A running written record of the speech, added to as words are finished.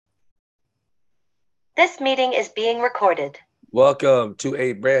This meeting is being recorded. Welcome to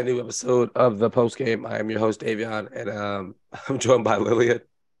a brand new episode of the Post Game. I am your host Davion, and I'm joined by Lillian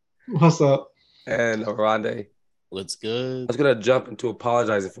What's up? and Arande. What's I good? was gonna jump into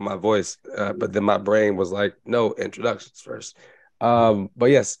apologizing for my voice, but then my brain was like, "No, introductions first."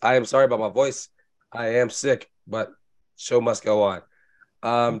 But yes, I am sorry about my voice. I am sick, but show must go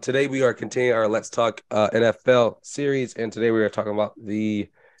on. Today we are continuing our Let's Talk NFL series, and today we are talking about the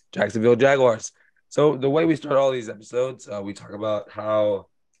Jacksonville Jaguars. So the way we start all these episodes, we talk about how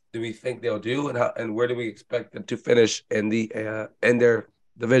do we think they'll do, and where do we expect them to finish in their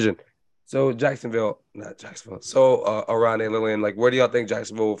division. So Jacksonville, not Jacksonville. So Aran and Lillian, like, where do y'all think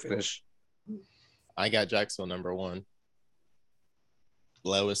Jacksonville will finish? I got Jacksonville number one.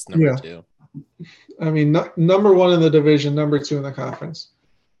 Lowest number two. I mean, number one in the division, number two in the conference.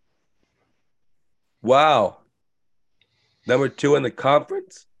 Wow, number two in the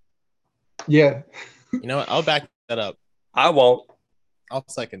conference. Yeah. You know what? I'll back that up. I won't. I'll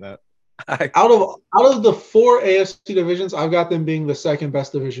second that. Out of the four AFC divisions, I've got them being the second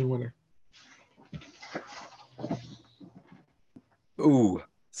best division winner. Ooh.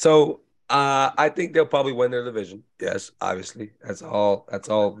 So I think they'll probably win their division. Yes, obviously. That's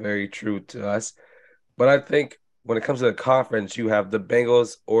all very true to us. But I think when it comes to the conference, you have the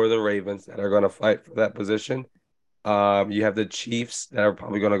Bengals or the Ravens that are going to fight for that position. You have the Chiefs that are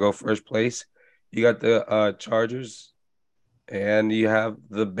probably going to go first place. You got the Chargers, and you have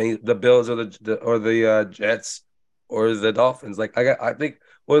the Bills or the Jets or the Dolphins. Like I think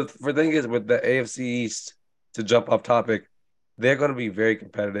the thing is with the AFC East, to jump off topic, they're going to be very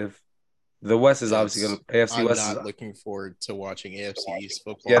competitive. The West is obviously going to AFC I'm West. I'm is not looking forward to watching AFC East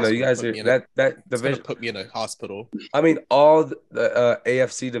football. Yeah, no, you guys are that It's division. gonna put me in a hospital. I mean, all the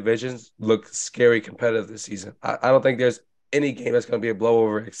AFC divisions look scary competitive this season. I don't think there's any game that's going to be a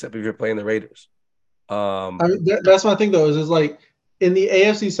blowover except if you're playing the Raiders. I mean, that's my thing though. Is like in the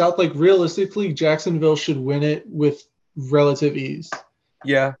AFC South, like realistically, Jacksonville should win it with relative ease.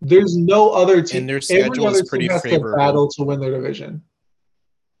 Yeah, there's no other team. And their schedule is pretty has favorable. to battle to win their division.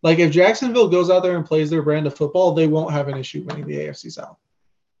 Like if Jacksonville goes out there and plays their brand of football, they won't have an issue winning the AFC South.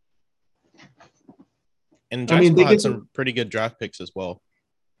 And Jacksonville had some pretty good draft picks as well.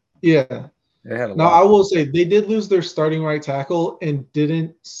 Yeah. they had a Now, lot. I will say they did lose their starting right tackle and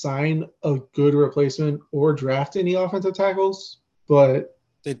didn't sign a good replacement or draft any offensive tackles, but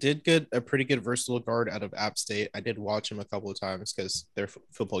They did get a pretty good versatile guard out of App State. I did watch him a couple of times because their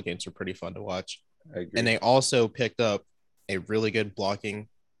football games are pretty fun to watch. I agree. And they also picked up a really good blocking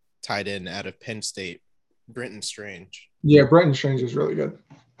tight end out of Penn State, Brenton Strange. yeah, Brenton Strange is really good.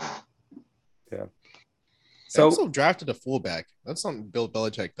 Yeah. They also drafted a fullback. That's something Bill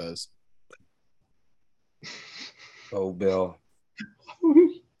Belichick does. Oh, Bill.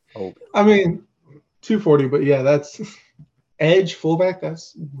 Oh, I mean, 240, but yeah, that's edge fullback.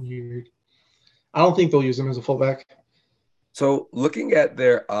 That's weird. I don't think they'll use him as a fullback. so looking at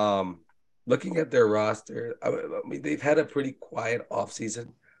their roster, I mean they've had a pretty quiet offseason.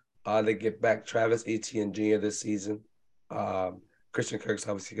 They get back Travis Etienne Jr. this season. Christian Kirk's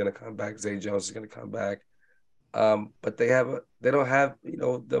obviously going to come back. Zay Jones is going to come back. But they don't have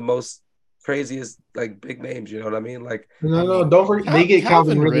the most craziest like big names. You know what I mean? Like No, don't forget they get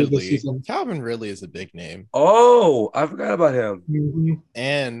Calvin Ridley this season. Calvin Ridley is a big name. oh, I forgot about him. Mm-hmm.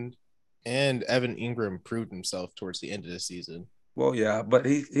 And Evan Ingram proved himself towards the end of the season. Well, yeah, but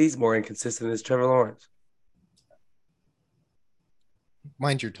he's more inconsistent as Trevor Lawrence.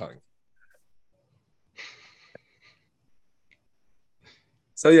 Mind your tongue.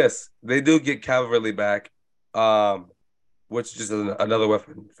 So yes, they do get Calvin Ridley back, which is just another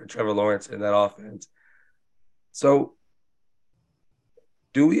weapon for Trevor Lawrence in that offense. So,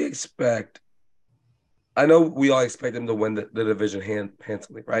 do we expect? I know we all expect them to win the division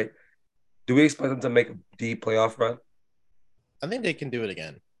handsomely, right? Do we expect them to make a deep playoff run? I think they can do it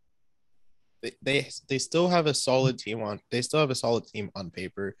again. They still have a solid team on. They still have a solid team on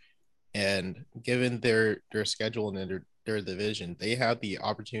paper, and given their schedule and their division, they have the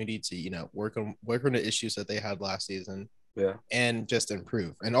opportunity to work on the issues that they had last season. Yeah, and just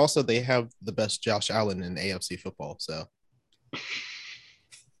improve. And also, they have the best Josh Allen in AFC football. So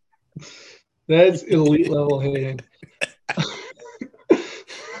that's elite level hitting.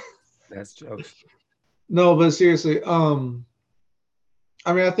 that's jokes. No, but seriously,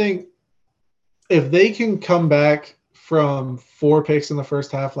 I mean, I think if they can come back from 4 picks in the first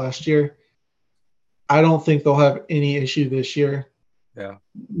half last year, I don't think they'll have any issue this year. Yeah,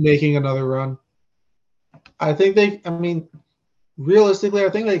 making another run. I think realistically, I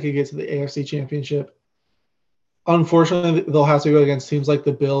think they could get to the AFC Championship. Unfortunately, they'll have to go against teams like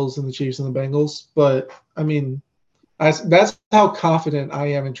the Bills and the Chiefs and the Bengals. But I mean, that's how confident I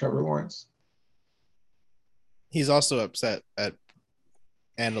am in Trevor Lawrence. He's also upset at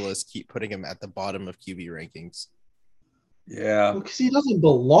analysts keep putting him at the bottom of QB rankings. Yeah. Because he doesn't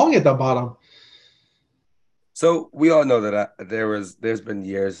belong at the bottom. So we all know that there's been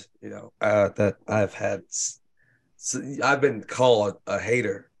years, that I've been called a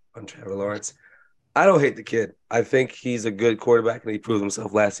hater on Trevor Lawrence. I don't hate the kid. I think he's a good quarterback, and he proved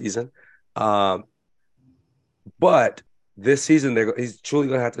himself last season. But this season, he's truly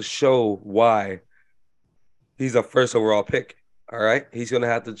going to have to show why he's a first overall pick. All right, he's going to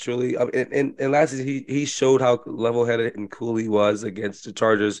have to truly. And last season, he showed how level-headed and cool he was against the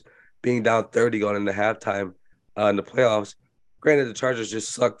Chargers, being down 30 going into halftime in the playoffs. Granted, the Chargers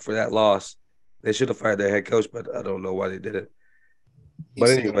just sucked for that loss. They should have fired their head coach, but I don't know why they did it.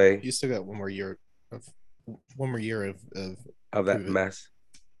 But anyway, you still got one more year of that mess.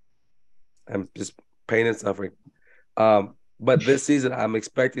 I'm just pain and suffering. But this season, I'm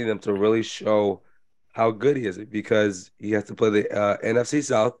expecting them to really show how good he is, because he has to play the NFC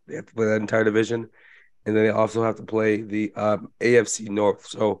South. They have to play that entire division, and then they also have to play the AFC North.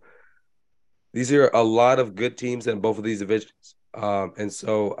 So these are a lot of good teams in both of these divisions. And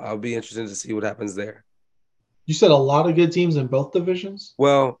so I'll be interested to see what happens there. You said a lot of good teams in both divisions?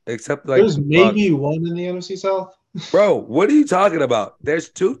 Well, except there's maybe one in the NFC South. Bro, what are you talking about? There's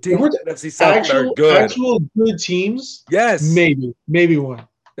two teams in the NFC South that are good. Actual good teams? Yes. Maybe one.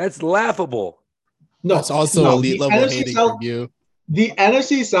 That's laughable. No, that's also elite level hating from you. The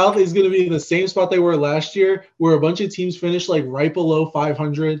NFC South is going to be in the same spot they were last year, where a bunch of teams finished like right below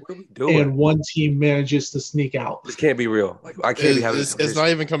 500, and one team manages to sneak out. This can't be real. Like, I can't be having this. It's not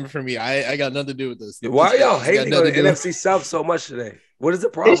even coming from me. I got nothing to do with this. Why are y'all hating on the NFC South so much today? What is the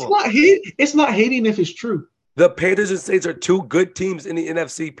problem? It's not hating if it's true. The Panthers and Saints are two good teams in the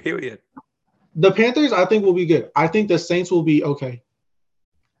NFC, period. The Panthers, I think, will be good. I think the Saints will be okay.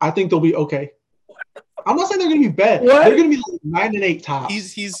 I think they'll be okay. I'm not saying they're going to be bad. What? They're going to be like 9-8 top.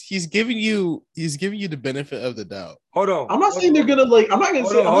 He's giving you the benefit of the doubt. Hold on. I'm not saying they're going to like. I'm not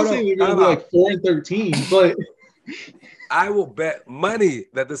saying they're going to be like 4-13, but I will bet money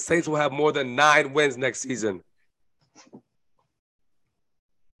that the Saints will have more than 9 wins next season.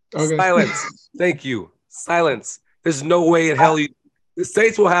 Okay. Silence. Thank you. Silence. There's no way in hell the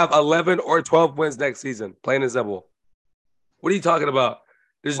Saints will have 11 or 12 wins next season. Plain and simple. What are you talking about?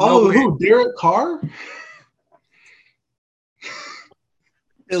 There's no way. Who? Derek Carr?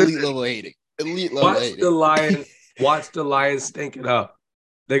 Elite level hating. Watch the Lions stink it up.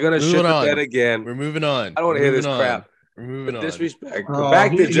 They're gonna shit the bed again. We're moving on. I don't want to hear this crap. We're moving on. Disrespect.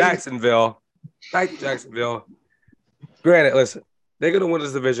 Back to Jacksonville. Granted, listen, they're gonna win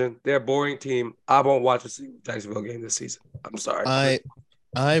this division. They're a boring team. I won't watch a Jacksonville game this season. I'm sorry.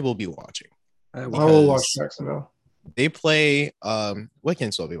 I will be watching. I will watch Jacksonville. They play what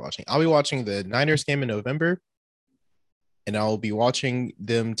games will I be watching? I'll be watching the Niners game in November, and I'll be watching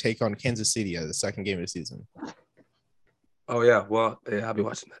them take on Kansas City at the second game of the season. Oh yeah, well, yeah, I'll be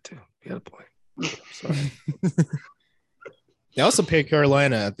watching that too. You got a point. Sorry. They also play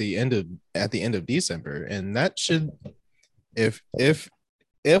Carolina at the end of December, and that should, if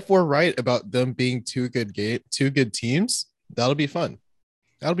we're right about them being two good teams, that'll be fun.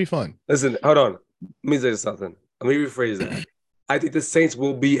 Listen, hold on. Let me say something. Let me rephrase that. I think the Saints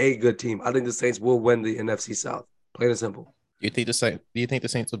will be a good team. I think the Saints will win the NFC South. Plain and simple. Do you think the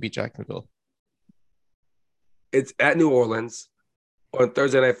Saints will beat Jacksonville? It's at New Orleans on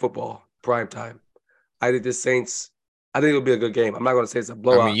Thursday Night Football, prime time. I think it'll be a good game. I'm not going to say it's a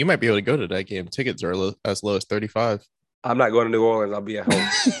blowout. I mean, you might be able to go to that game. Tickets are as low as $35. I'm not going to New Orleans. I'll be at home.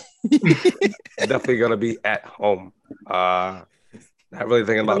 Definitely going to be at home. Not really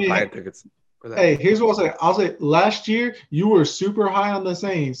thinking about buying tickets. Hey, here's what I'll say. Last year, you were super high on the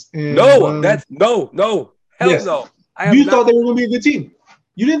Saints. And, no. Hell yes. no. You thought they were going to be a good team.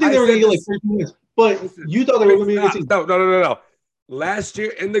 You didn't think they were going to get like 13 wins, but you thought they were going to be a good team. No. Last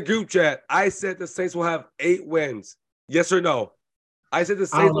year in the group chat, I said the Saints will have 8 wins. Yes or no? I said the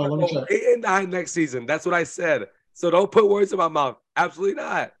Saints will go 8-9 next season. That's what I said. So don't put words in my mouth. Absolutely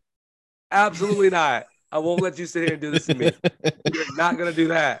not. Absolutely not. I won't let you sit here and do this to me. You're not going to do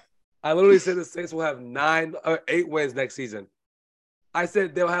that. I literally said the Saints will have 9 or 8 wins next season. I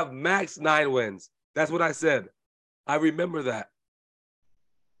said they'll have max 9 wins. That's what I said. I remember that.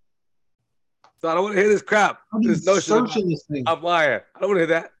 So I don't want to hear this crap. This notion I'm lying. I don't want to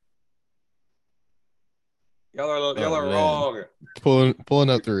hear that. Y'all are wrong. Pulling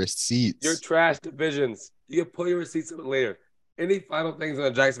up the receipts. Your trash divisions. You can pull your receipts up later. Any final things on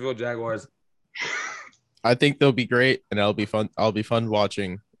the Jacksonville Jaguars? I think they'll be great, and it'll be fun. I'll be fun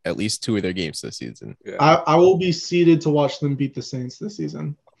watching at least 2 of their games this season. Yeah. I will be seated to watch them beat the Saints this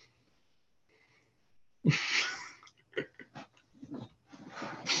season.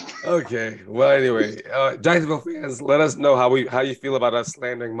 Okay. Well, anyway, Jacksonville fans, let us know how you feel about us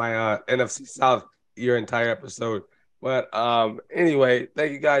slandering my NFC South your entire episode. But anyway,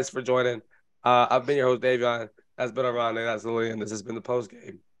 thank you guys for joining. I've been your host, Davion. That's been Aron, and that's Lillian. This has been the post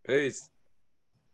game. Peace.